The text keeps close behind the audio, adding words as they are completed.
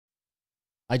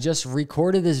I just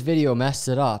recorded this video, messed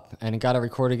it up, and got to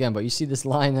record again. But you see this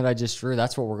line that I just drew?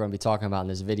 That's what we're going to be talking about in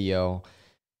this video.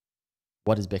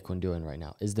 What is Bitcoin doing right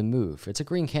now? Is the move. It's a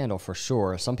green candle for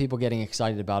sure. Some people getting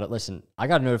excited about it. Listen, I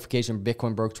got a notification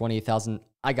Bitcoin broke 28,000.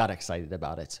 I got excited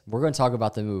about it. We're going to talk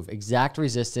about the move. Exact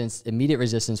resistance, immediate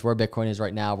resistance, where Bitcoin is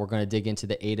right now. We're going to dig into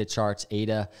the ADA charts.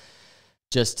 ADA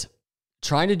just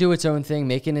trying to do its own thing,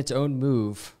 making its own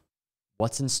move.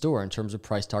 What's in store in terms of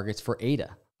price targets for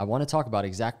ADA? I want to talk about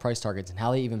exact price targets and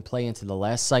how they even play into the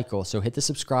last cycle. So hit the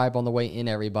subscribe on the way in,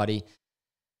 everybody.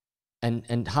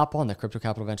 And hop on the Crypto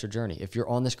Capital Venture journey. If you're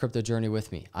on this crypto journey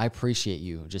with me, I appreciate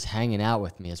you just hanging out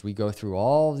with me as we go through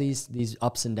all these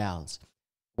ups and downs. I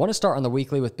want to start on the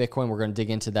weekly with Bitcoin. We're going to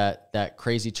dig into that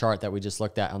crazy chart that we just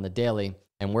looked at on the daily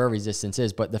and where resistance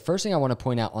is. But the first thing I want to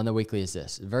point out on the weekly is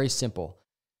this. Very simple.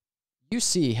 You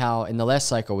see how in the last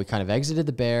cycle, we kind of exited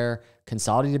the bear,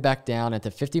 consolidated back down at the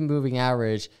 50 moving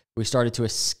average. We started to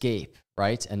escape,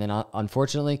 right? And then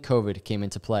unfortunately, COVID came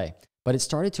into play. But it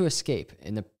started to escape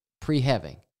in the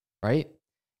pre-halving, right?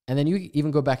 And then you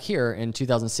even go back here in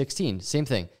 2016, same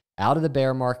thing. Out of the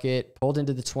bear market, pulled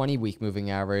into the 20-week moving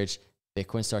average,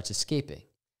 Bitcoin starts escaping.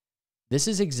 This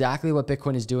is exactly what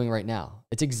Bitcoin is doing right now.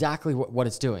 It's exactly what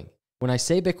it's doing. When I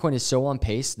say Bitcoin is so on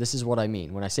pace, this is what I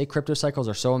mean. When I say crypto cycles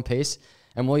are so on pace,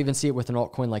 and we'll even see it with an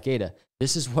altcoin like ADA,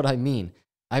 this is what I mean.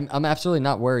 I'm absolutely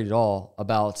not worried at all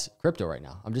about crypto right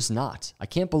now. I'm just not. I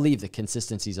can't believe the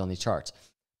consistencies on these charts.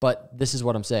 But this is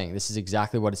what I'm saying. This is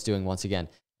exactly what it's doing once again.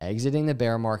 Exiting the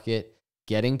bear market,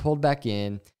 getting pulled back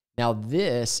in. Now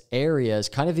this area is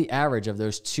kind of the average of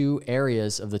those two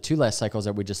areas of the two last cycles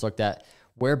that we just looked at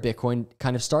where Bitcoin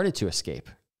kind of started to escape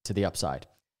to the upside.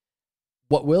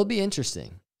 What will be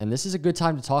interesting, and this is a good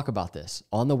time to talk about this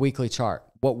on the weekly chart,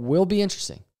 what will be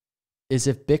interesting is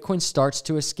if Bitcoin starts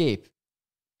to escape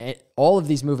all of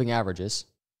these moving averages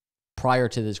prior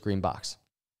to this green box.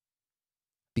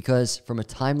 Because from a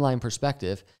timeline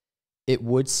perspective, it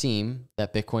would seem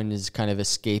that Bitcoin is kind of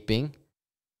escaping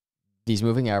these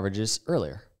moving averages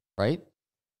earlier, right?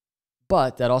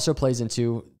 But that also plays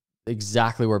into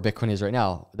exactly where Bitcoin is right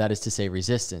now. That is to say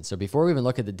resistance. So before we even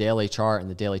look at the daily chart and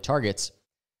the daily targets,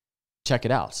 check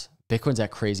it out. Bitcoin's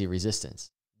at crazy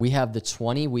resistance. We have the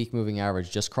 20-week moving average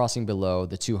just crossing below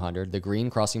the 200, the green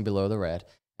crossing below the red,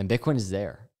 and Bitcoin is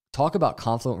there. Talk about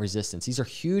confluent resistance. These are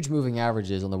huge moving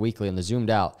averages on the weekly and the zoomed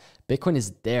out. Bitcoin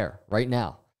is there right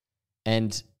now.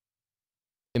 And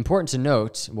important to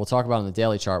note, we'll talk about on the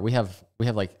daily chart, we have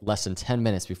like less than 10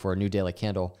 minutes before a new daily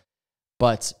candle.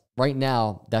 But right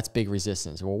now, that's big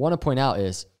resistance. What I want to point out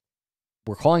is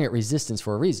we're calling it resistance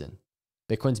for a reason.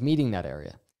 Bitcoin's meeting that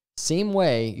area. Same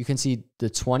way, you can see the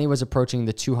 20 was approaching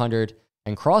the 200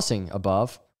 and crossing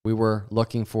above. We were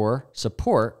looking for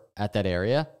support at that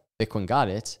area. Bitcoin got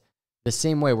it. The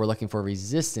same way we're looking for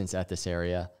resistance at this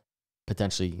area,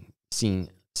 potentially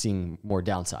seeing more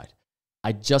downside.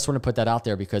 I just want to put that out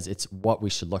there because it's what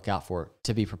we should look out for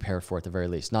to be prepared for at the very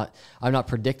least. I'm not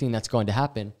predicting that's going to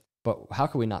happen, but how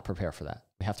can we not prepare for that?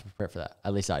 We have to prepare for that.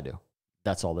 At least I do.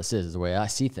 That's all this is the way I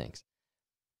see things.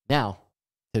 Now,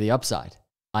 to the upside.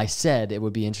 I said it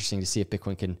would be interesting to see if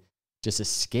Bitcoin can just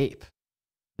escape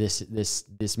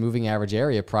this moving average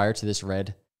area prior to this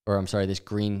this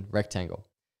green rectangle.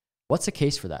 What's the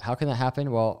case for that? How can that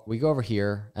happen? Well, we go over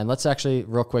here and let's actually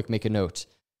real quick make a note.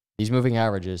 These moving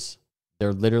averages,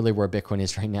 they're literally where Bitcoin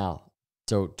is right now.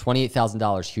 So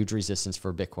 $28,000, huge resistance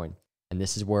for Bitcoin. And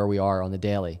this is where we are on the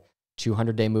daily.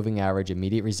 200-day moving average,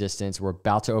 immediate resistance. We're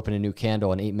about to open a new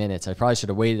candle in 8 minutes. I probably should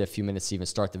have waited a few minutes to even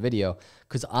start the video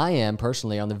because I am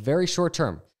personally on the very short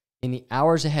term, in the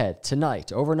hours ahead,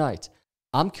 tonight, overnight,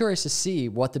 I'm curious to see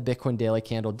what the Bitcoin daily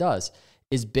candle does.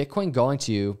 Is Bitcoin going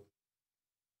to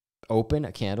open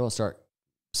a candle and start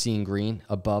seeing green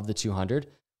above the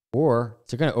 200? Or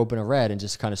is it going to open a red and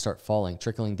just kind of start falling,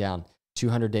 trickling down?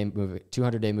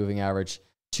 200-day moving average,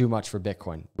 too much for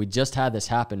Bitcoin. We just had this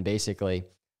happen basically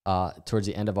towards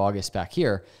the end of August back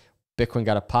here. Bitcoin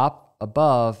got a pop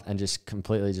above and just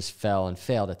completely just fell and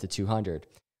failed at the 200.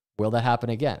 Will that happen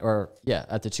again? Or yeah,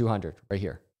 at the 200 right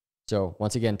here. So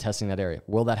once again, testing that area.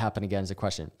 Will that happen again is the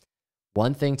question.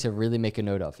 One thing to really make a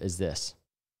note of is this.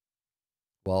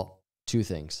 Well, two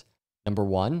things. Number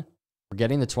one, we're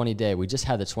getting the 20-day. We just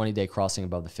had the 20-day crossing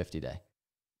above the 50-day.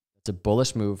 It's a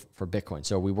bullish move for Bitcoin.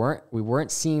 So we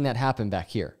weren't seeing that happen back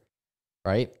here,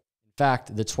 right? In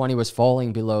fact, the 20 was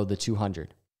falling below the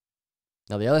 200.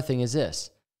 Now, the other thing is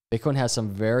this. Bitcoin has some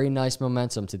very nice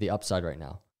momentum to the upside right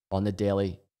now on the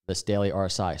daily, this daily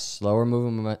RSI, slower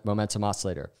moving momentum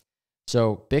oscillator.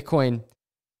 So Bitcoin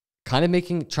kind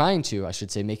of trying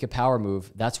to make a power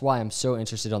move. That's why I'm so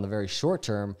interested on the very short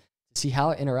term to see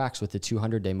how it interacts with the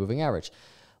 200-day moving average.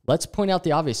 Let's point out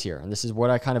the obvious here, and this is what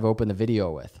I kind of opened the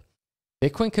video with.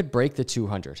 Bitcoin could break the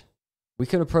 200. We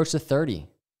could approach the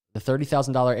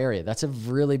 $30,000 area. That's a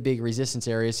really big resistance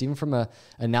area. So even from a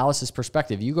analysis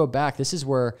perspective, you go back, this is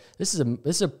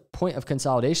a point of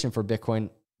consolidation for Bitcoin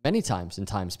many times in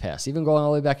times past, even going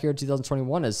all the way back here to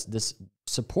 2021 as this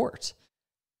support.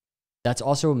 That's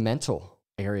also a mental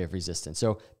area of resistance.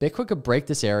 So Bitcoin could break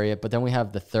this area, but then we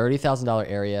have the $30,000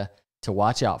 area to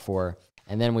watch out for.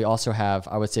 And then we also have,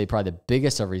 I would say, probably the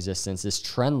biggest of resistance, this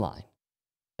trend line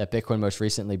that Bitcoin most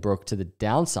recently broke to the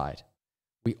downside.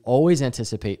 We always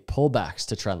anticipate pullbacks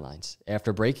to trend lines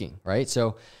after breaking, right?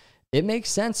 So it makes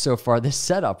sense so far, this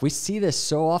setup. We see this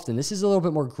so often. This is a little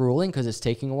bit more grueling because it's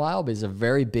taking a while, but it's a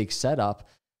very big setup.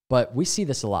 But we see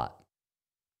this a lot.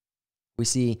 We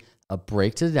see a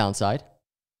break to the downside,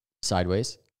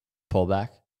 sideways, pullback,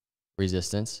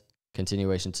 resistance,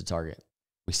 continuation to target.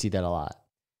 We see that a lot.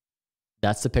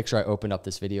 That's the picture I opened up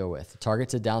this video with. Target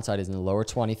to downside is in the lower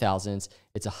 20,000s.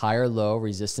 It's a higher low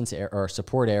resistance or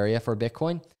support area for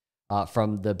Bitcoin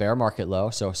from the bear market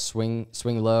low. So swing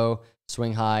low,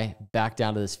 swing high, back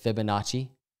down to this Fibonacci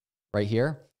right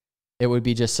here. It would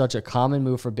be just such a common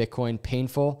move for Bitcoin,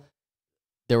 painful.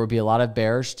 There would be a lot of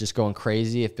bears just going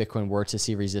crazy if Bitcoin were to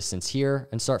see resistance here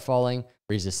and start falling,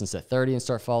 resistance at 30 and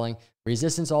start falling,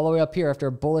 resistance all the way up here after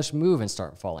a bullish move and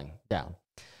start falling down.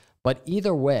 But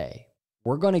either way,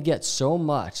 we're going to get so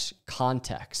much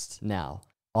context now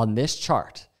on this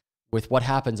chart with what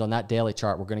happens on that daily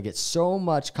chart. We're going to get so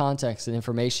much context and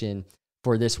information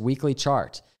for this weekly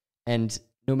chart. And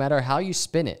no matter how you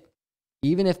spin it,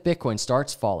 even if Bitcoin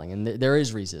starts falling and there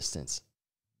is resistance,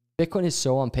 Bitcoin is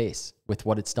so on pace with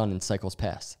what it's done in cycles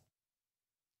past.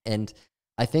 And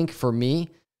I think for me,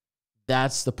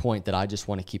 that's the point that I just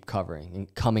want to keep covering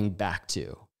and coming back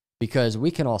to. Because we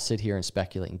can all sit here and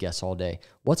speculate and guess all day.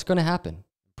 What's going to happen?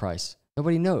 Price.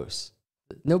 Nobody knows.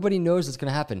 Nobody knows what's going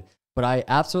to happen. But I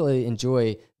absolutely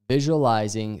enjoy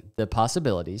visualizing the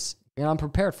possibilities, and I'm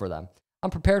prepared for them. I'm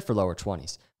prepared for lower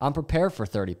 20s. I'm prepared for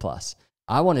 30 plus.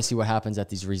 I want to see what happens at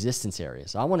these resistance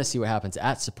areas. I want to see what happens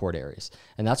at support areas.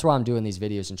 And that's why I'm doing these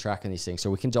videos and tracking these things,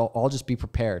 so we can all just be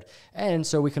prepared. And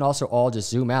so we can also all just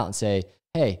zoom out and say,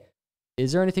 hey,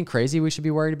 is there anything crazy we should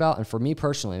be worried about? And for me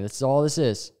personally, that's all this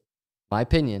is. My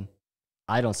opinion,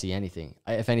 I don't see anything.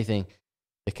 If anything,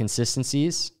 the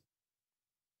consistencies,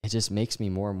 it just makes me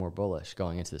more and more bullish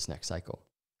going into this next cycle.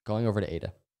 Going over to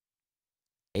ADA.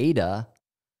 ADA,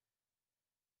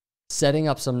 setting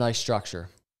up some nice structure.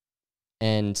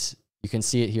 And you can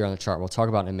see it here on the chart. We'll talk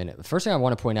about it in a minute. The first thing I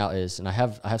want to point out is, and I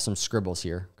have some scribbles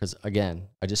here, because again,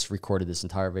 I just recorded this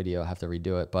entire video. I have to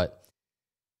redo it. But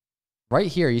right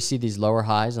here, you see these lower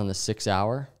highs on the 6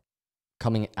 hour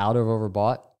coming out of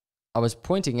overbought. I was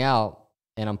pointing out,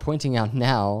 and I'm pointing out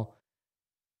now,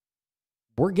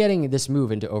 we're getting this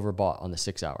move into overbought on the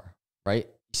 6 hour, right?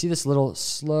 You see this little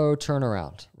slow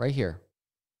turnaround right here.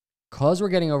 Because we're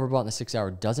getting overbought in the 6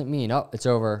 hour doesn't mean, oh, it's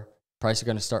over. Price is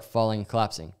going to start falling and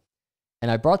collapsing.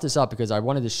 And I brought this up because I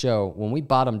wanted to show when we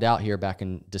bottomed out here back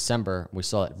in December, we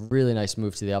saw a really nice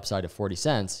move to the upside of 40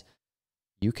 cents.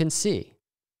 You can see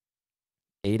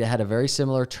ADA had a very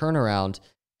similar turnaround,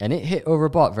 and it hit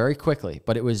overbought very quickly,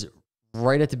 but it was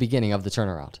right at the beginning of the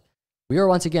turnaround. We are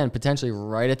once again potentially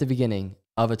right at the beginning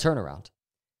of a turnaround.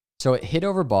 So it hit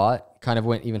overbought, kind of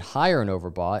went even higher in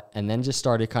overbought, and then just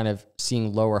started kind of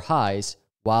seeing lower highs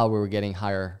while we were getting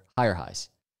higher highs.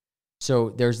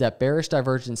 So there's that bearish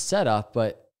divergence setup,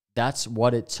 but that's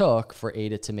what it took for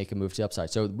ADA to make a move to the upside.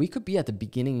 So we could be at the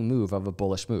beginning move of a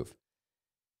bullish move.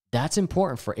 That's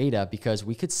important for ADA because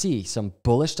we could see some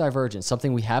bullish divergence,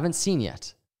 something we haven't seen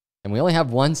yet. And we only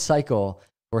have one cycle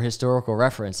for historical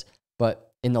reference,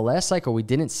 but in the last cycle, we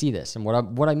didn't see this. And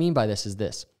what I mean by this is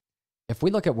this. If we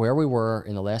look at where we were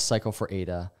in the last cycle for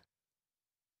ADA,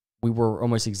 we were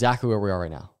almost exactly where we are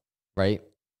right now, right?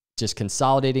 Just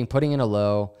consolidating, putting in a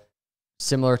low,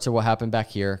 similar to what happened back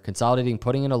here, consolidating,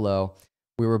 putting in a low.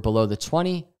 We were below the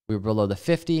 20, we were below the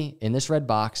 50 in this red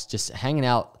box, just hanging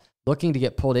out, looking to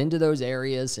get pulled into those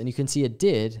areas. And you can see it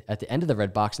did at the end of the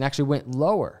red box and actually went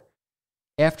lower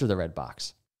after the red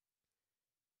box.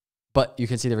 But you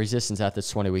can see the resistance at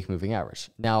this 20-week moving average.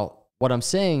 Now, what I'm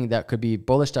saying that could be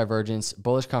bullish divergence,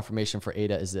 bullish confirmation for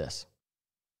ADA is this.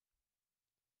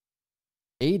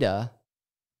 ADA,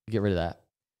 get rid of that.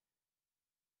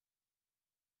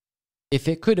 If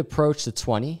it could approach the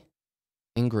 20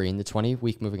 in green, the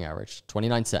 20-week moving average,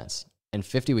 29 cents, and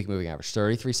 50-week moving average,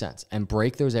 33 cents, and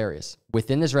break those areas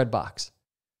within this red box,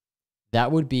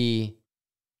 that would be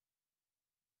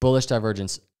bullish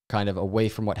divergence kind of away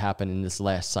from what happened in this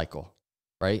last cycle,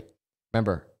 right?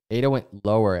 Remember, ADA went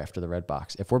lower after the red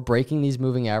box. If we're breaking these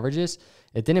moving averages,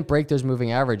 it didn't break those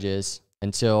moving averages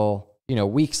until, you know,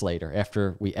 weeks later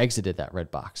after we exited that red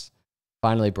box.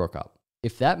 Finally broke up.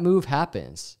 If that move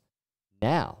happens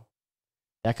now,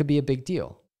 that could be a big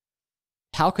deal.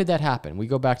 How could that happen? We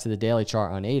go back to the daily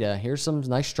chart on ADA. Here's some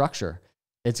nice structure.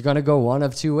 It's going to go one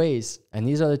of two ways. And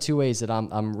these are the two ways that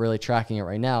I'm really tracking it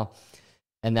right now.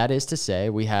 And that is to say,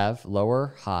 we have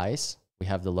lower highs. We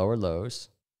have the lower lows.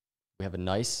 We have a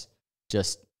nice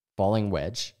just falling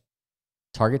wedge.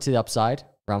 Target to the upside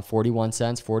around 41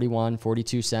 cents, 41,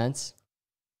 42 cents.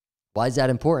 Why is that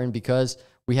important? Because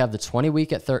we have the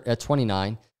 20-week at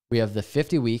 29. We have the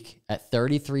 50-week at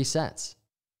 33 cents.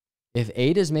 If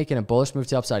ADA is making a bullish move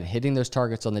to the upside, hitting those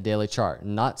targets on the daily chart,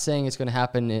 not saying it's going to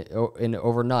happen in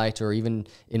overnight or even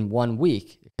in 1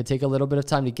 week. It could take a little bit of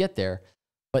time to get there,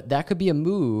 but that could be a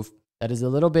move that is a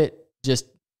little bit just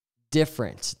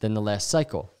different than the last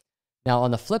cycle. Now,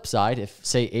 on the flip side, if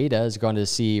say ADA is going to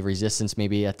see resistance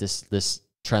maybe at this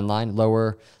trend line,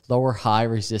 lower high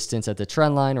resistance at the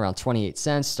trend line around 28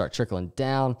 cents, start trickling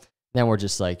down, then we're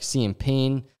just like seeing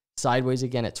pain sideways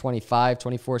again at 25,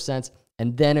 24 cents.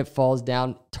 And then it falls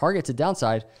down, target to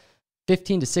downside,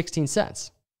 15 to 16 cents.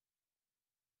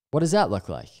 What does that look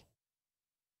like?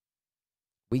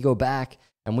 We go back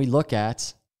and we look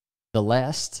at the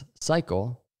last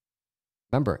cycle.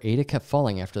 Remember, ADA kept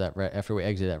falling after we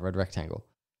exited that red rectangle.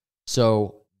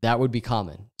 So that would be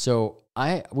common. So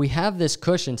we have this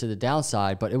cushion to the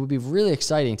downside, but it would be really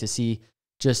exciting to see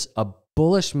just a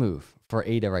bullish move for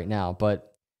ADA right now. But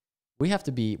we have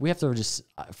to just,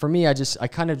 for me, I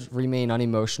kind of remain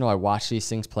unemotional. I watch these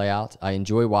things play out. I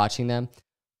enjoy watching them.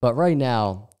 But right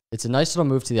now, it's a nice little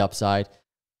move to the upside.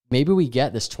 Maybe we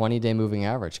get this 20-day moving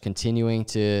average continuing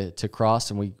to cross,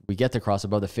 and we get to cross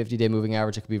above the 50-day moving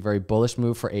average. It could be a very bullish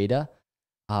move for ADA.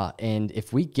 And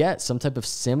if we get some type of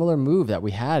similar move that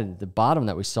we had at the bottom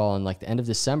that we saw in like the end of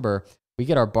December, we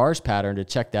get our bars pattern to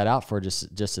check that out for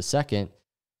just a second.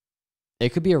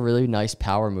 It could be a really nice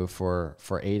power move for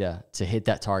ADA to hit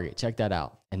that target. Check that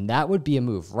out. And that would be a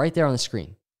move right there on the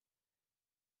screen.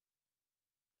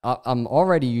 I'm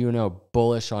already,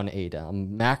 bullish on ADA.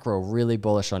 I'm macro really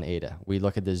bullish on ADA. We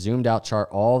look at the zoomed out chart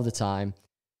all the time.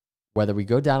 Whether we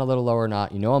go down a little lower or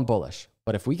not, I'm bullish.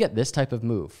 But if we get this type of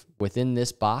move within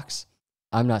this box,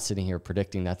 I'm not sitting here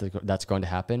predicting that that's going to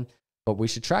happen. But we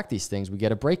should track these things. We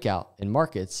get a breakout in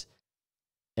markets.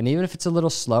 And even if it's a little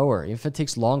slower, even if it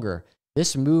takes longer,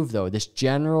 this move, though, this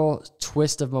general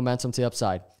twist of momentum to the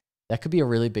upside, that could be a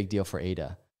really big deal for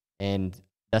ADA. And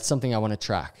that's something I want to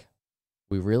track.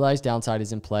 We realize downside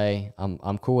is in play.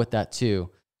 I'm cool with that too.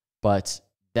 But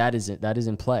that is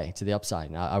in play to the upside.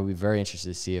 And I would be very interested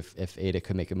to see if ADA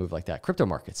could make a move like that. Crypto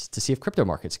markets, to see if crypto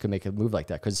markets could make a move like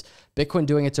that. Because Bitcoin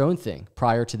doing its own thing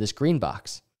prior to this green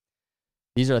box.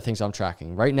 These are the things I'm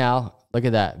tracking. Right now, look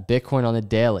at that. Bitcoin on the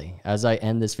daily, as I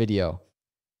end this video,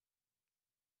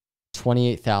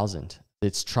 28,000.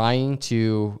 It's trying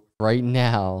to, right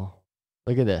now,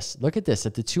 look at this. Look at this.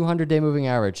 At the 200-day moving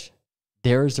average,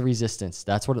 there's the resistance.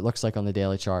 That's what it looks like on the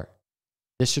daily chart.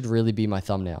 This should really be my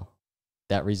thumbnail.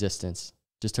 That resistance.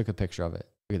 Just took a picture of it.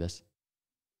 Look at this.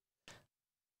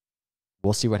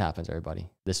 We'll see what happens, everybody.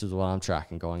 This is what I'm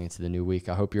tracking going into the new week.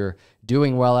 I hope you're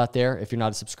doing well out there. If you're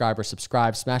not a subscriber,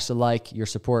 subscribe. Smash the like. Your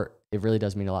support, it really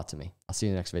does mean a lot to me. I'll see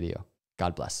you in the next video.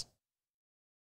 God bless.